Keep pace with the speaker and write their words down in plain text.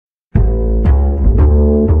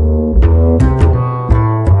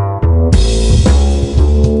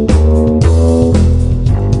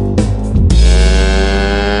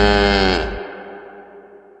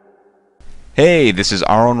Hey, this is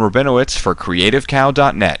Aaron Rabinowitz for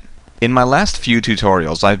CreativeCow.net. In my last few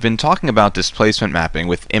tutorials, I've been talking about displacement mapping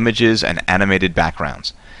with images and animated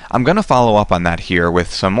backgrounds. I'm going to follow up on that here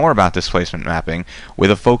with some more about displacement mapping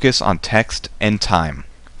with a focus on text and time.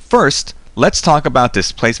 First, let's talk about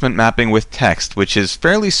displacement mapping with text, which is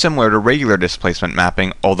fairly similar to regular displacement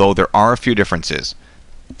mapping, although there are a few differences.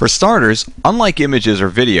 For starters, unlike images or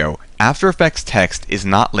video, After Effects text is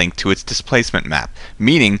not linked to its displacement map,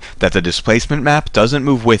 meaning that the displacement map doesn't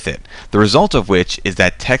move with it, the result of which is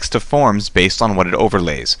that text deforms based on what it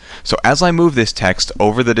overlays. So as I move this text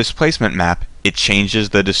over the displacement map, it changes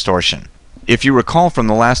the distortion. If you recall from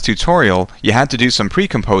the last tutorial, you had to do some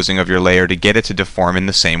pre-composing of your layer to get it to deform in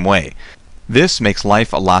the same way. This makes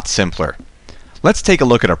life a lot simpler. Let's take a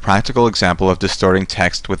look at a practical example of distorting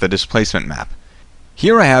text with a displacement map.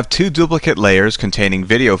 Here I have two duplicate layers containing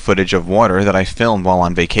video footage of water that I filmed while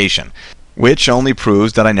on vacation, which only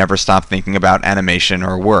proves that I never stop thinking about animation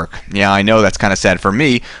or work. Yeah, I know that's kind of sad for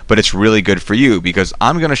me, but it's really good for you because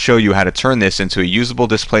I'm going to show you how to turn this into a usable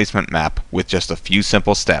displacement map with just a few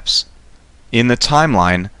simple steps. In the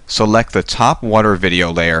timeline, select the top water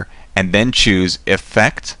video layer and then choose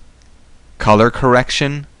Effect, Color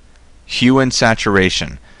Correction, Hue and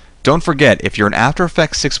Saturation. Don't forget, if you're in After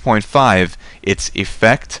Effects 6.5, it's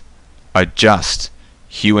Effect, Adjust,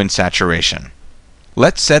 Hue and Saturation.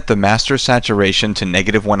 Let's set the master saturation to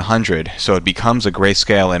 -100 so it becomes a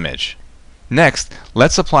grayscale image. Next,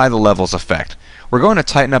 let's apply the levels effect. We're going to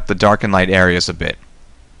tighten up the dark and light areas a bit.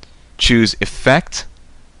 Choose Effect,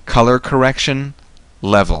 Color Correction,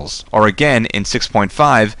 Levels, or again in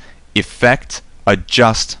 6.5, Effect,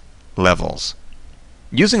 Adjust, Levels.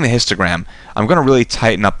 Using the histogram, I'm going to really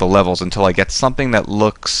tighten up the levels until I get something that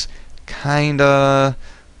looks kinda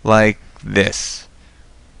like this.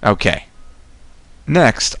 Okay.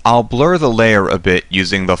 Next, I'll blur the layer a bit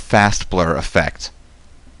using the fast blur effect.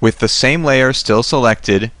 With the same layer still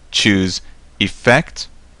selected, choose Effect,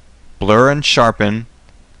 Blur and Sharpen,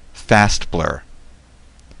 Fast Blur.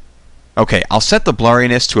 Okay, I'll set the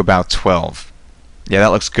blurriness to about 12. Yeah,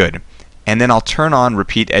 that looks good. And then I'll turn on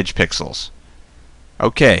Repeat Edge Pixels.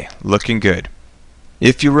 Okay, looking good.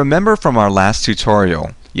 If you remember from our last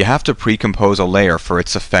tutorial, you have to pre-compose a layer for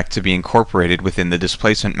its effect to be incorporated within the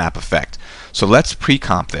displacement map effect. So let's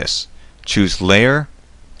pre-comp this. Choose Layer,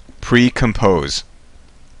 Pre-Compose.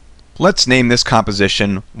 Let's name this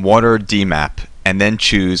composition Water DMap and then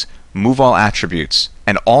choose Move All Attributes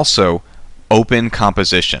and also Open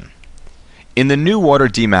Composition. In the new Water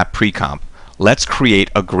DMap pre-comp, let's create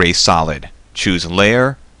a gray solid. Choose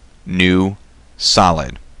Layer, New,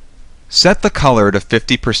 Solid. Set the color to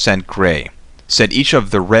 50% gray. Set each of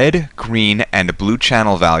the red, green, and blue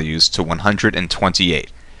channel values to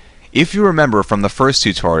 128. If you remember from the first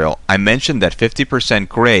tutorial, I mentioned that 50%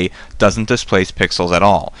 gray doesn't displace pixels at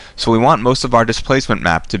all, so we want most of our displacement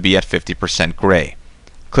map to be at 50% gray.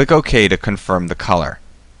 Click OK to confirm the color.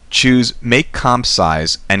 Choose Make Comp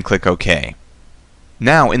Size and click OK.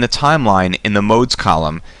 Now in the timeline, in the Modes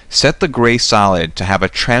column, set the gray solid to have a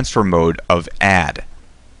transfer mode of Add.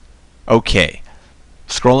 OK.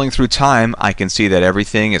 Scrolling through time, I can see that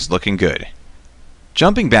everything is looking good.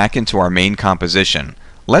 Jumping back into our main composition,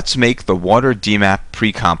 let's make the Water DMap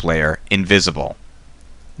pre-comp layer invisible.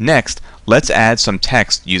 Next, let's add some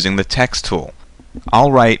text using the Text tool.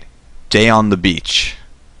 I'll write Day on the Beach.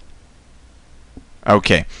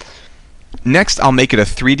 OK. Next, I'll make it a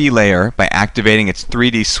 3D layer by activating its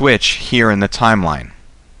 3D switch here in the timeline.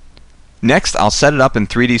 Next, I'll set it up in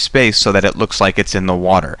 3D space so that it looks like it's in the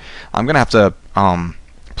water. I'm going to have to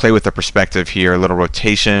play with the perspective here, a little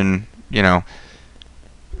rotation, you know.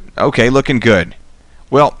 Okay, looking good.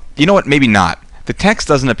 Well, you know what, maybe not. The text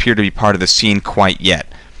doesn't appear to be part of the scene quite yet.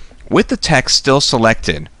 With the text still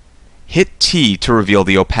selected, hit T to reveal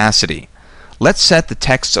the opacity. Let's set the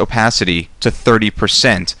text's opacity to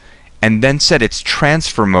 30%. And then set its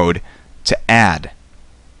transfer mode to Add.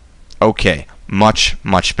 Okay, much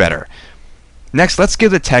better. Next, let's give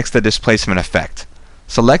the text a displacement effect.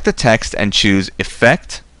 Select the text and choose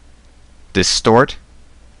Effect, Distort,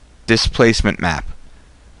 Displacement Map.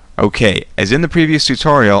 Okay, as in the previous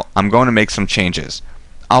tutorial, I'm going to make some changes.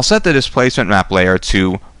 I'll set the displacement map layer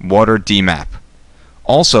to Water DMap.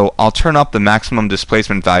 Also, I'll turn up the maximum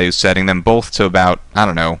displacement values, setting them both to about, I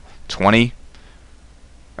don't know, 20.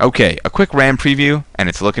 Okay, a quick RAM preview, and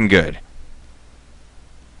it's looking good.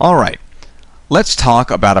 Alright, let's talk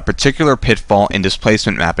about a particular pitfall in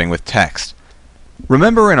displacement mapping with text.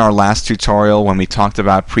 Remember in our last tutorial when we talked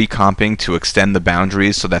about pre-comping to extend the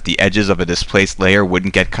boundaries so that the edges of a displaced layer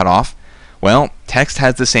wouldn't get cut off? Well, text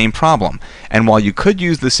has the same problem, and while you could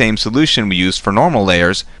use the same solution we used for normal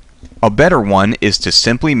layers, A better one is to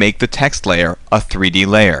simply make the text layer a 3D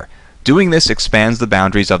layer. Doing this expands the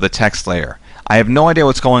boundaries of the text layer. I have no idea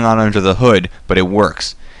what's going on under the hood, but it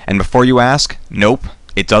works. And before you ask, nope,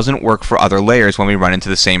 it doesn't work for other layers when we run into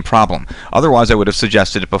the same problem. Otherwise, I would have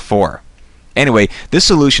suggested it before. Anyway, this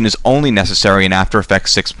solution is only necessary in After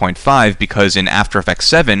Effects 6.5 because in After Effects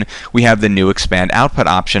 7 we have the new Expand Output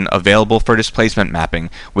option available for displacement mapping,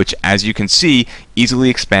 which, as you can see, easily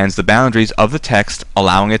expands the boundaries of the text,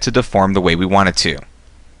 allowing it to deform the way we want it to.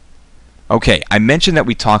 Okay, I mentioned that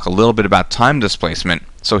we talk a little bit about time displacement,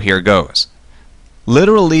 so here goes.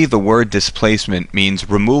 Literally, the word displacement means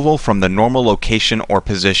removal from the normal location or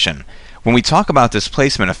position. When we talk about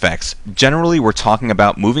displacement effects, generally we're talking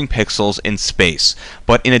about moving pixels in space.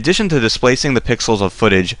 But in addition to displacing the pixels of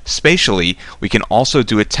footage spatially, we can also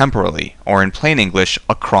do it temporally, or in plain English,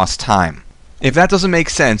 across time. If that doesn't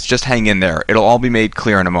make sense, just hang in there. It'll all be made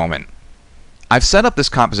clear in a moment. I've set up this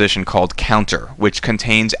composition called Counter, which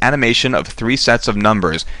contains animation of 3 sets of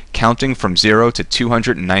numbers counting from 0 to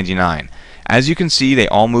 299. As you can see, they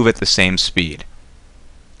all move at the same speed.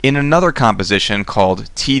 In another composition called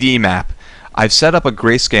TD Map, I've set up a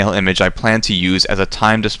grayscale image I plan to use as a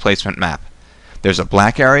time displacement map. There's a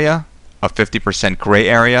black area, a 50% gray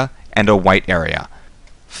area, and a white area.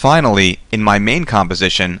 Finally, in my main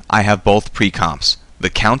composition, I have both pre-comps, the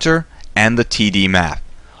counter and the TD map.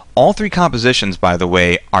 All 3 compositions, by the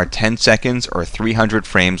way, are 10 seconds or 300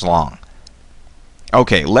 frames long.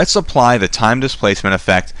 Okay, let's apply the time displacement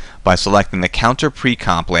effect by selecting the counter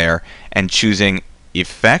pre-comp layer and choosing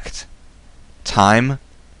Effect, Time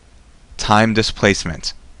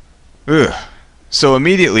Displacement. Ugh. So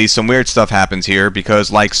immediately some weird stuff happens here because,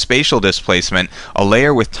 like spatial displacement, a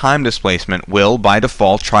layer with time displacement will, by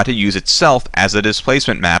default, try to use itself as a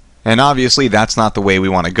displacement map, and obviously that's not the way we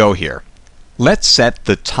want to go here. Let's set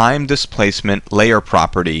the time displacement layer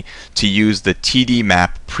property to use the TD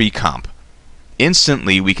map pre-comp.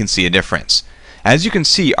 Instantly we can see a difference. As you can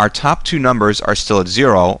see, our top 2 numbers are still at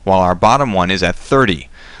 0, while our bottom one is at 30.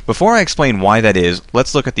 Before I explain why that is,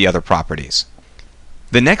 let's look at the other properties.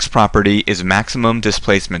 The next property is maximum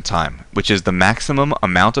displacement time, which is the maximum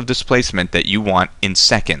amount of displacement that you want in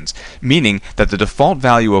seconds, meaning that the default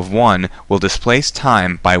value of 1 will displace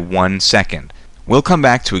time by 1 second. We'll come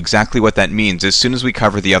back to exactly what that means as soon as we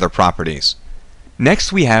cover the other properties.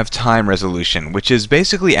 Next we have time resolution, which is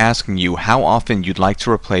basically asking you how often you'd like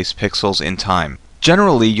to replace pixels in time.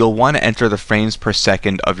 Generally, you'll want to enter the frames per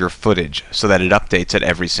second of your footage so that it updates at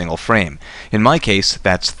every single frame. In my case,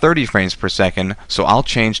 that's 30 frames per second, so I'll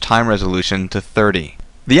change time resolution to 30.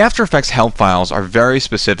 The After Effects help files are very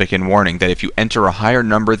specific in warning that if you enter a higher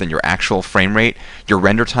number than your actual frame rate, your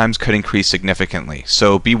render times could increase significantly,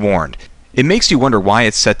 so be warned. It makes you wonder why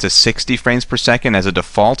it's set to 60 frames per second as a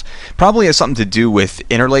default. Probably has something to do with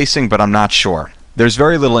interlacing, but I'm not sure. There's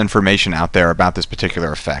very little information out there about this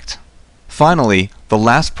particular effect. Finally, the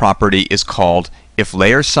last property is called If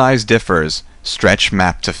Layer Size Differs, Stretch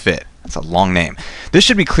Map to Fit. That's a long name. This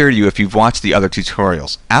should be clear to you if you've watched the other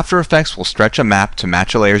tutorials. After Effects will stretch a map to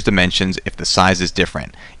match a layer's dimensions if the size is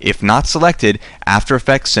different. If not selected, After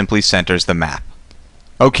Effects simply centers the map.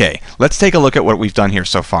 Okay, let's take a look at what we've done here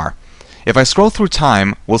so far. If I scroll through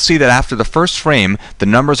time, we'll see that after the first frame, the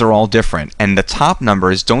numbers are all different, and the top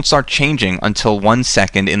numbers don't start changing until 1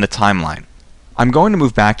 second in the timeline. I'm going to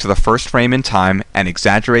move back to the first frame in time and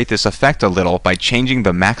exaggerate this effect a little by changing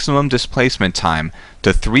the maximum displacement time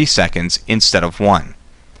to 3 seconds instead of 1.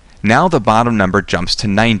 Now the bottom number jumps to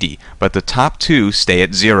 90, but the top 2 stay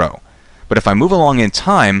at 0. But if I move along in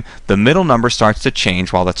time, the middle number starts to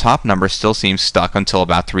change while the top number still seems stuck until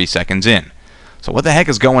about 3 seconds in. So what the heck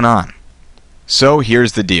is going on? So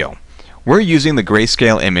here's the deal. We're using the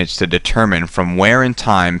grayscale image to determine from where in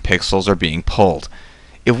time pixels are being pulled.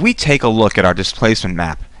 If we take a look at our displacement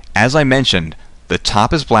map, as I mentioned, the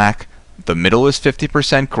top is black, the middle is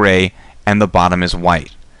 50% gray, and the bottom is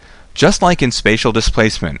white. Just like in spatial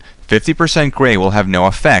displacement, 50% gray will have no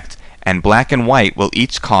effect, and black and white will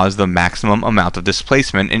each cause the maximum amount of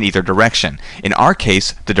displacement in either direction, in our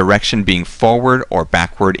case, the direction being forward or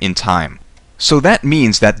backward in time. So that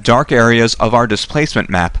means that dark areas of our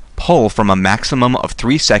displacement map pull from a maximum of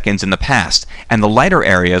 3 seconds in the past, and the lighter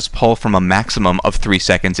areas pull from a maximum of 3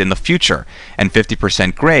 seconds in the future, and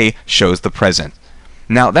 50% gray shows the present.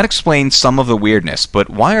 Now that explains some of the weirdness,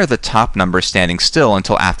 but why are the top numbers standing still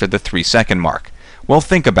until after the 3-second mark? Well,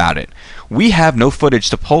 think about it. We have no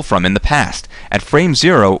footage to pull from in the past. At frame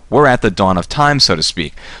 0, we're at the dawn of time, so to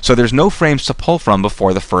speak, so there's no frames to pull from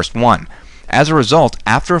before the first one. As a result,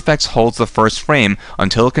 After Effects holds the first frame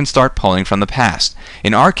until it can start pulling from the past.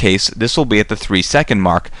 In our case, this will be at the 3-second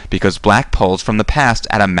mark because black pulls from the past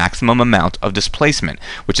at a maximum amount of displacement,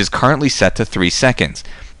 which is currently set to 3 seconds.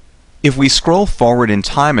 If we scroll forward in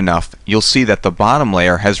time enough, you'll see that the bottom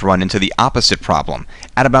layer has run into the opposite problem.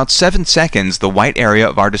 At about 7 seconds, the white area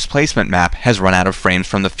of our displacement map has run out of frames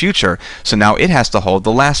from the future, so now it has to hold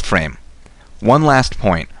the last frame. One last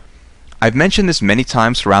point. I've mentioned this many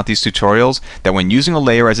times throughout these tutorials that when using a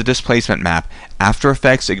layer as a displacement map, After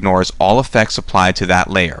Effects ignores all effects applied to that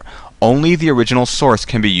layer. Only the original source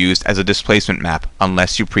can be used as a displacement map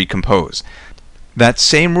unless you pre-compose. That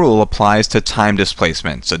same rule applies to time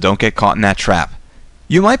displacement, so don't get caught in that trap.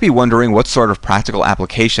 You might be wondering what sort of practical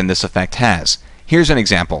application this effect has. Here's an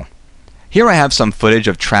example. Here I have some footage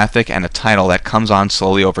of traffic and a title that comes on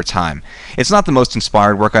slowly over time. It's not the most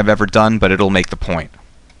inspired work I've ever done, but it'll make the point.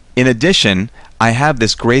 In addition, I have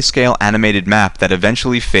this grayscale animated map that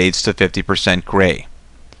eventually fades to 50% gray.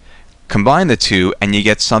 Combine the two and you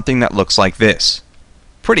get something that looks like this.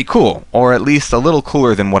 Pretty cool, or at least a little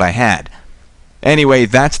cooler than what I had. Anyway,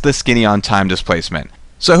 that's the skinny on time displacement.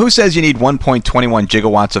 So who says you need 1.21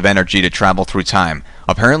 gigawatts of energy to travel through time?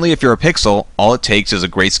 Apparently, if you're a pixel, all it takes is a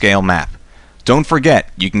grayscale map. Don't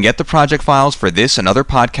forget, you can get the project files for this and other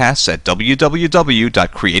podcasts at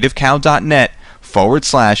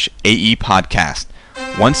www.creativecow.net/AE podcast.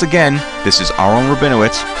 Once again, this is Aaron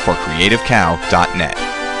Rabinowitz for CreativeCow.net.